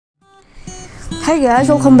Hey guys,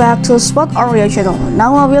 welcome back to Spot Oreo channel.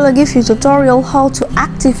 Now I will give you a tutorial how to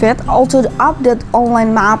activate auto update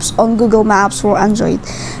online maps on Google Maps for Android.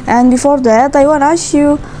 And before that, I want to ask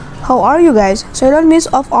you, how are you guys? So don't miss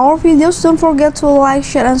off our videos. Don't forget to like,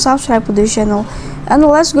 share and subscribe to this channel. And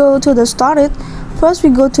let's go to the started. First we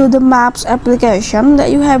go to the Maps application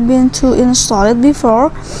that you have been to install it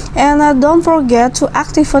before, and don't forget to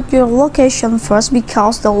activate your location first,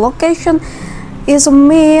 because the location is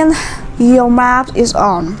mean your map is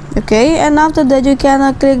on. Okay, and after that you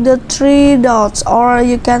can click the three dots, or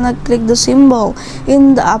you can click the symbol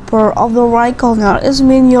in the upper of the right corner. It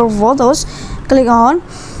means your photos. Click on,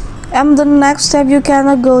 and the next step you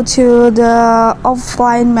can go to the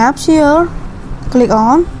offline maps here. Click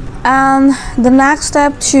on, and the next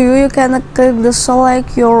step too, you can click the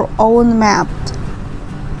select your own map.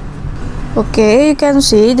 Okay, you can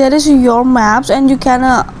see that is your maps, and you can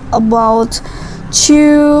about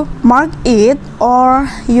to mark it or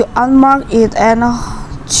you unmark it, and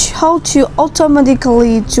how to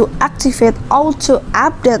automatically to activate auto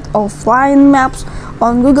update offline maps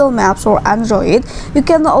on Google Maps or Android. You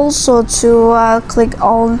can also to click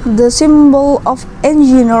on the symbol of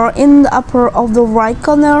engineer in the upper of the right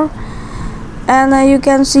corner, and you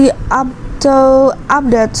can see auto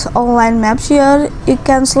update online maps here. You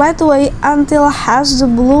can slide away until has the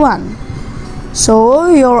blue one. So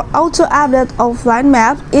your auto update offline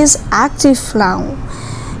map is active now.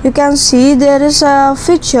 You can see there is a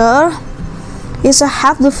feature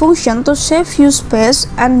have the function to save you space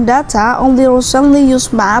and data. Only recently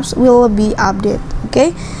used maps will be updated.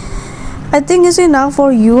 Okay, I think it's enough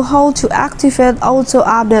for you how to activate auto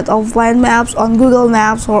update offline maps on Google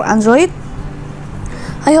Maps or Android.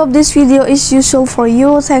 I hope this video is useful for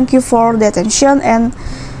you. Thank you for the attention, and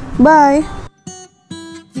bye.